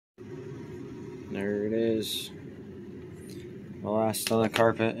There it is. The last of the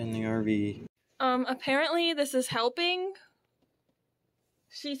carpet in the RV. Apparently this is helping.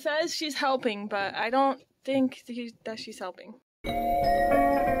 She says she's helping, but I don't think that she's helping.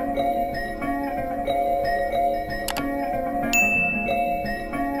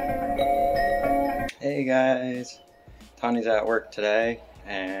 Hey guys, Tawny's at work today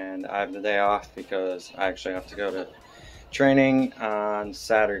and I have the day off because I actually have to go to training on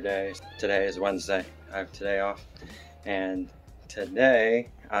Saturday. Today is Wednesday. I have today off, and today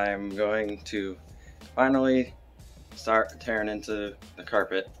I'm going to finally start tearing into the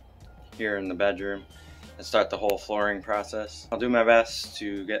carpet here in the bedroom and start the whole flooring process. I'll do my best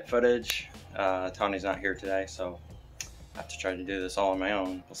to get footage. Tawny's not here today, so I have to try to do this all on my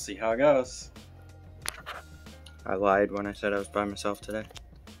own. We'll see how it goes. I lied when I said I was by myself today.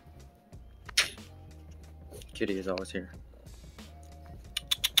 Kitty is always here.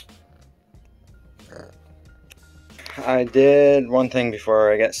 I did one thing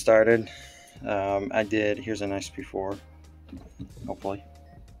before I get started. Here's a nice before, hopefully.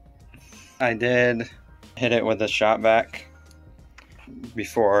 I did hit it with a shop vac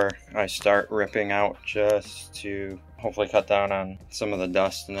before I start ripping out, just to hopefully cut down on some of the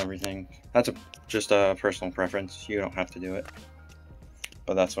dust and everything. That's just a personal preference. You don't have to do it,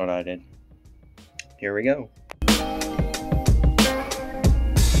 but that's what I did. Here we go.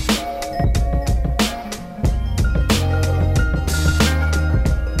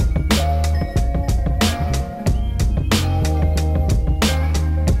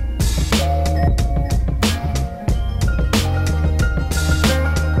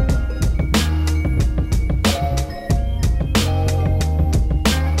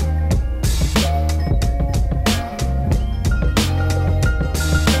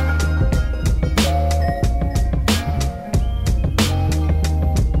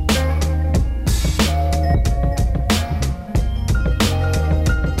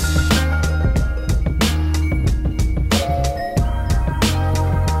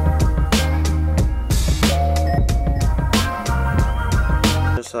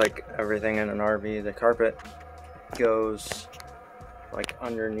 Like everything in an RV, the carpet goes like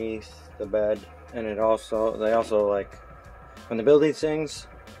underneath the bed, and they also like, when they build these things,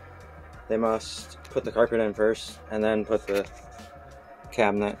 they must put the carpet in first and then put the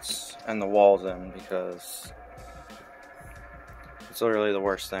cabinets and the walls in, because it's literally the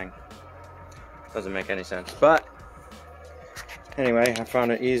worst thing. Doesn't make any sense. But anyway, I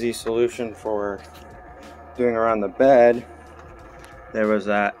found an easy solution for doing around the bed. There was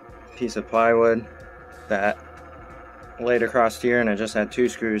that piece of plywood that laid across here, and it just had 2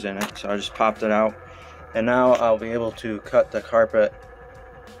 screws in it, so I just popped it out, and now I'll be able to cut the carpet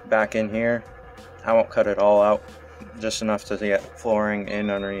back in here. I won't cut it all out, just enough to get flooring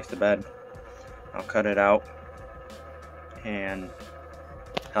in underneath the bed. I'll cut it out, and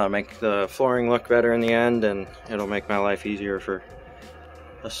I'll make the flooring look better in the end, and it'll make my life easier, for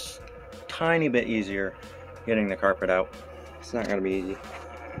a tiny bit easier getting the carpet out. It's not gonna be easy,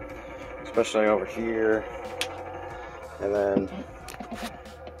 especially over here. And then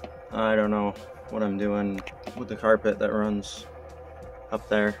I don't know what I'm doing with the carpet that runs up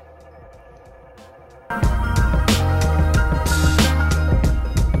there.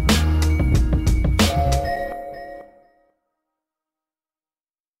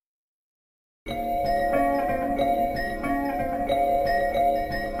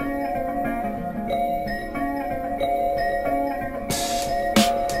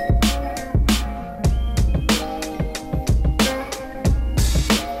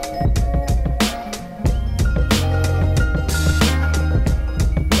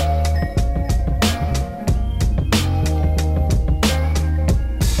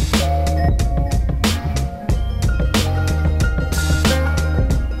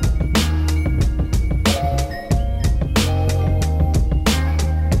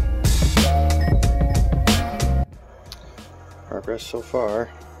 Progress so far.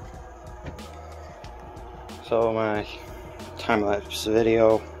 So my time-lapse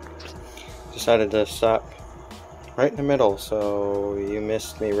video decided to stop right in the middle, so you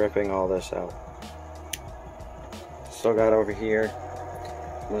missed me ripping all this out. Still got over here.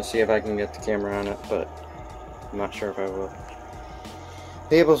 I'm gonna see if I can get the camera on it, but I'm not sure if I will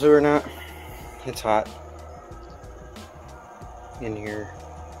be able to or not. It's hot in here.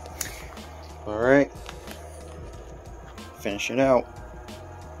 Alright. Finish it out.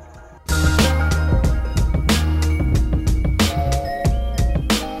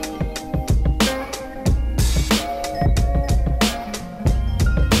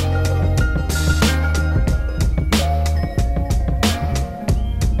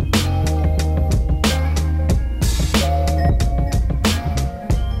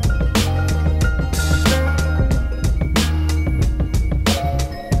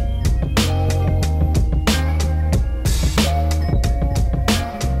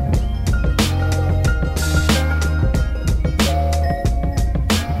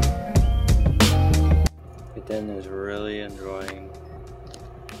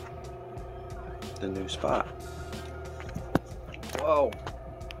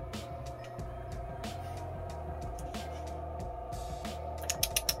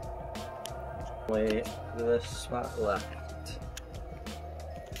 Wait, this spot left.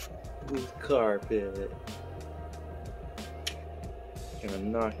 With carpet. Gonna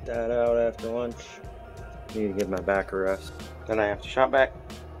knock that out after lunch. Need to give my back a rest. Then I have to shop back.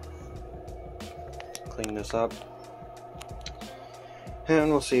 Clean this up.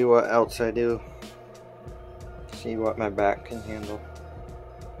 And we'll see what else I do. See what my back can handle.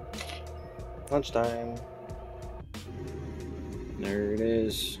 Lunchtime. There it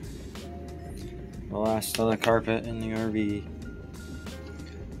is. The last of the carpet in the RV.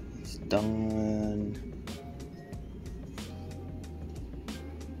 It's done.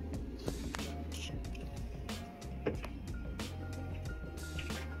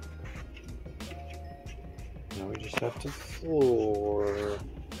 Now we just have to floor.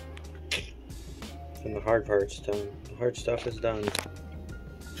 And the hard part's done. The hard stuff is done.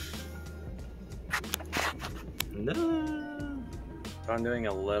 So I'm doing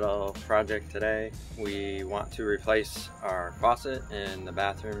a little project today. We want to replace our faucet in the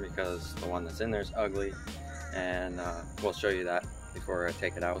bathroom because the one that's in there is ugly, and we'll show you that before I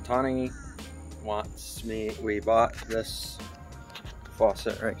take it out. Tawny wants me, we bought this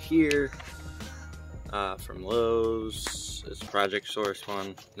faucet right here from Lowe's. It's a Project Source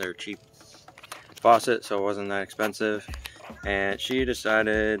one. They're cheap faucet, so it wasn't that expensive, and she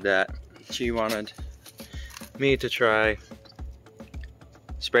decided that she wanted me to try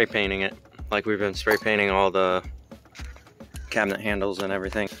spray painting it like we've been spray painting all the cabinet handles and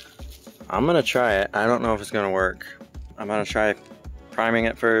everything. I'm gonna try it. I don't know if it's gonna work. I'm gonna try priming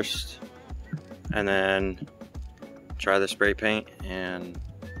it first and then try the spray paint, and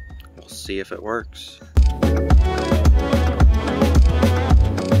we'll see if it works.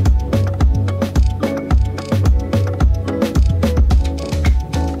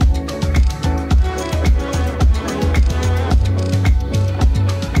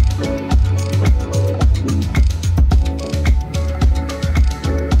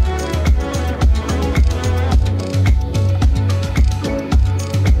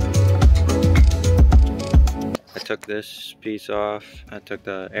 Took this piece off. I took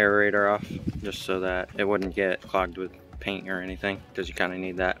the aerator off just so that it wouldn't get clogged with paint or anything, because you kind of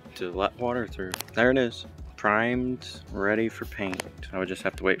need that to let water through. There it is, primed, ready for paint. I would just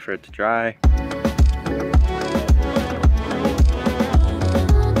have to wait for it to dry.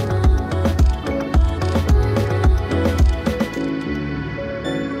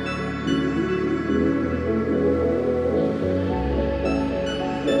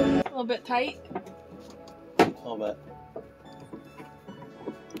 A little bit tight. A little bit.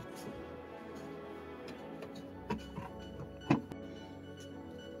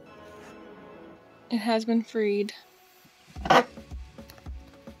 It has been freed.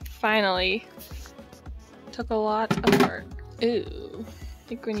 Finally. Took a lot of work. Ooh. I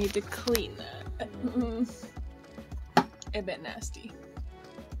think we need to clean that. A bit nasty.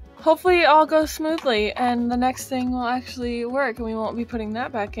 Hopefully it all goes smoothly and the next thing will actually work and we won't be putting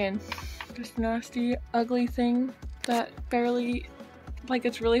that back in. This nasty, ugly thing that barely, like,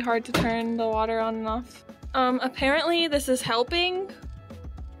 it's really hard to turn the water on and off. Apparently this is helping.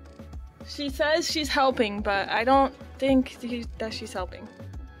 She says she's helping, but I don't think that she's helping.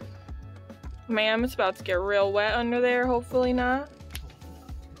 Ma'am, it's about to get real wet under there, hopefully not.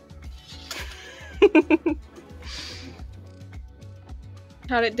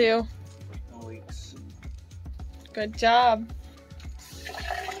 How'd it do? No leaks. Good job.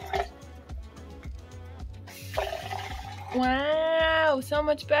 Wow, so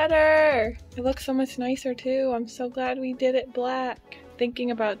much better. It looks so much nicer too. I'm so glad we did it black.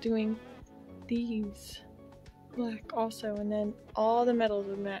 Thinking about doing these black also, and then all the metals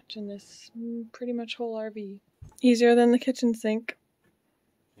would match in this pretty much whole RV. Easier than the kitchen sink.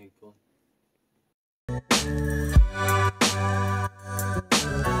 Thankfully.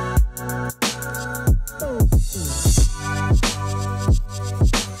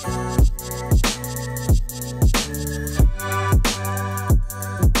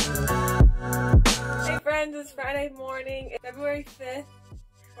 Hey friends, it's Friday morning. It's February 5th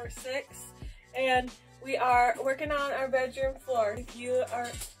or 6th, and we are working on our bedroom floor.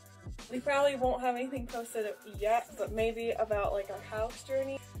 We probably won't have anything posted yet, but maybe about like our house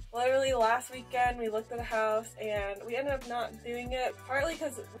journey. Literally last weekend we looked at a house and we ended up not doing it, partly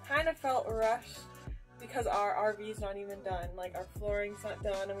because we kind of felt rushed because our RV's not even done. Like, our flooring's not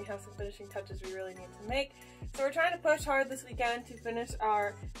done and we have some finishing touches we really need to make. So we're trying to push hard this weekend to finish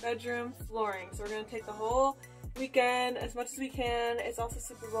our bedroom flooring. So we're going to take the whole weekend as much as we can. It's also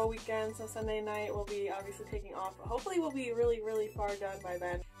Super Bowl weekend, so Sunday night we'll be obviously taking off, but hopefully we'll be really far done by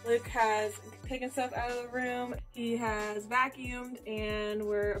then. Luke has taken stuff out of the room, he has vacuumed, and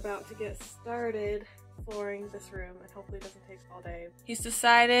we're about to get started flooring this room, and hopefully it doesn't take all day. He's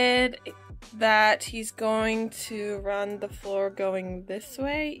decided that he's going to run the floor going this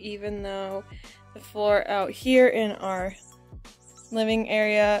way, even though the floor out here in our living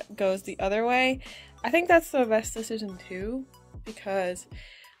area goes the other way. I think that's the best decision too, because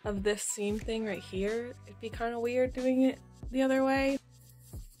of this seam thing right here. It'd be kind of weird doing it the other way.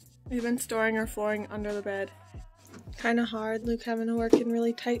 We've been storing our flooring under the bed. Kind of hard, Luke having to work in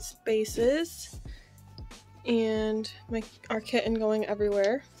really tight spaces, and our kitten going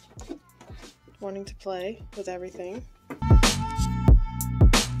everywhere, wanting to play with everything.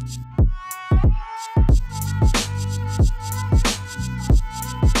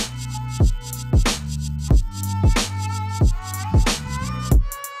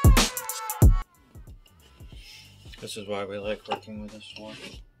 This is why we like working with this floor,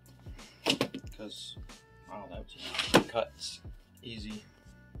 because it cuts easy.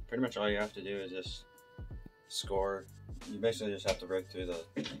 Pretty much all you have to do is just score. You basically just have to break through the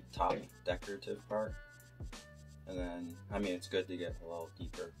top decorative part, and then, I mean, it's good to get a little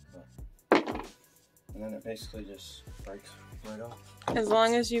deeper, but, and then it basically just breaks right off. As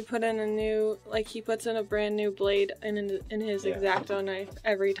long as you put in a new, like he puts in a brand new blade in his X-Acto knife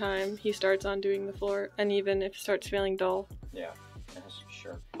every time he starts on doing the floor, and even if it starts feeling dull. Yeah, it has to be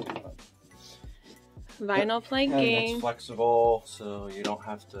sharp. But vinyl planking. And it's flexible, so you don't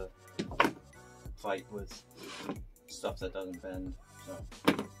have to fight with stuff that doesn't bend. So,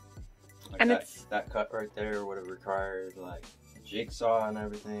 like, and that cut right there would have required like a jigsaw and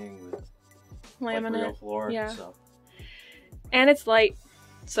everything with laminate, like, real floor. Yeah. So. And it's light,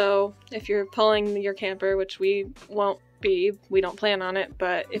 so if you're pulling your camper, which we won't be, we don't plan on it,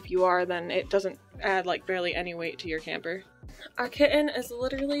 but if you are, then it doesn't add like barely any weight to your camper. Our kitten is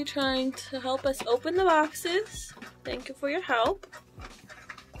literally trying to help us open the boxes. Thank you for your help.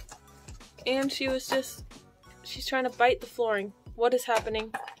 And she's trying to bite the flooring. What is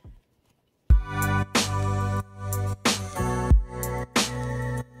happening?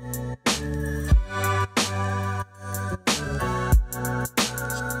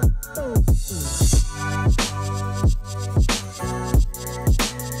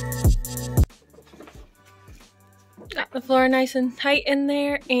 Got the floor nice and tight in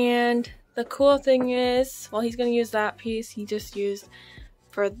there, and the cool thing is, well, he's gonna use that piece he just used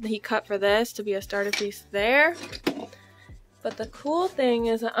he cut for this to be a starter piece there. But the cool thing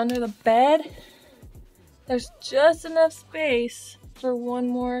is that under the bed, there's just enough space for one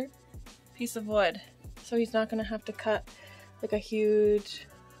more piece of wood. So he's not gonna have to cut like a huge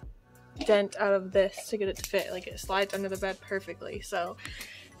dent out of this to get it to fit. Like, it slides under the bed perfectly. So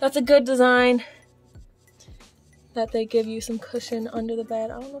that's a good design, that they give you some cushion under the bed.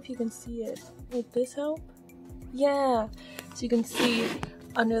 I don't know if you can see it. Would this help? Yeah, so you can see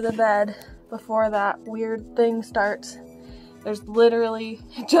under the bed before that weird thing starts. There's literally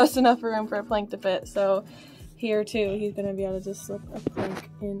just enough room for a plank to fit. So here too, he's gonna be able to just slip a plank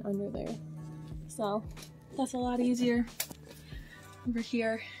in under there. So that's a lot easier. Over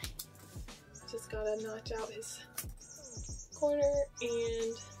here, just gotta notch out his corner,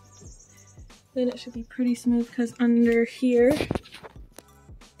 and then it should be pretty smooth, because under here,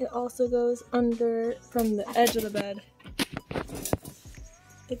 it also goes under from the edge of the bed.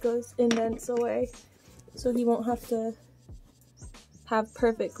 It goes indents away, so he won't have to have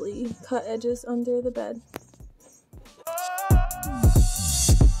perfectly cut edges under the bed.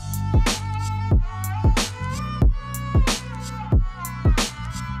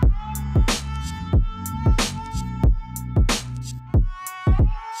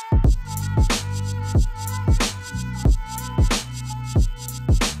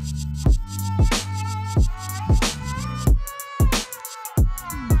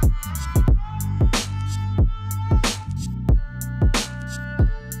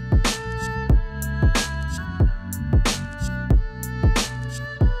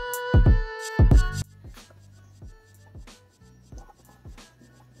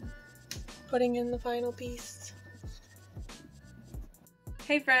 Putting in the final piece.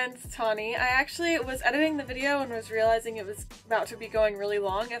 Hey friends, it's Tawny. I actually was editing the video and was realizing it was about to be going really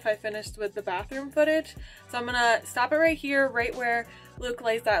long if I finished with the bathroom footage. So I'm gonna stop it right here, right where Luke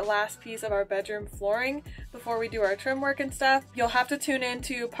lays that last piece of our bedroom flooring before we do our trim work and stuff. You'll have to tune in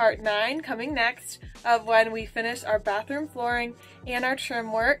to part 9 coming next of when we finish our bathroom flooring and our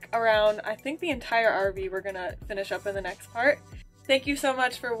trim work around, I think, the entire RV we're gonna finish up in the next part. Thank you so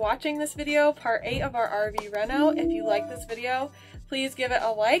much for watching this video, part 8 of our RV reno. If you like this video, please give it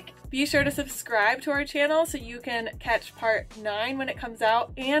a like. Be sure to subscribe to our channel so you can catch part 9 when it comes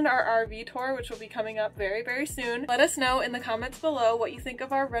out, and our RV tour, which will be coming up very, very soon. Let us know in the comments below what you think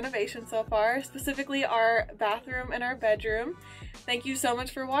of our renovation so far, specifically our bathroom and our bedroom. Thank you so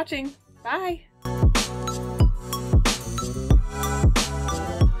much for watching. Bye!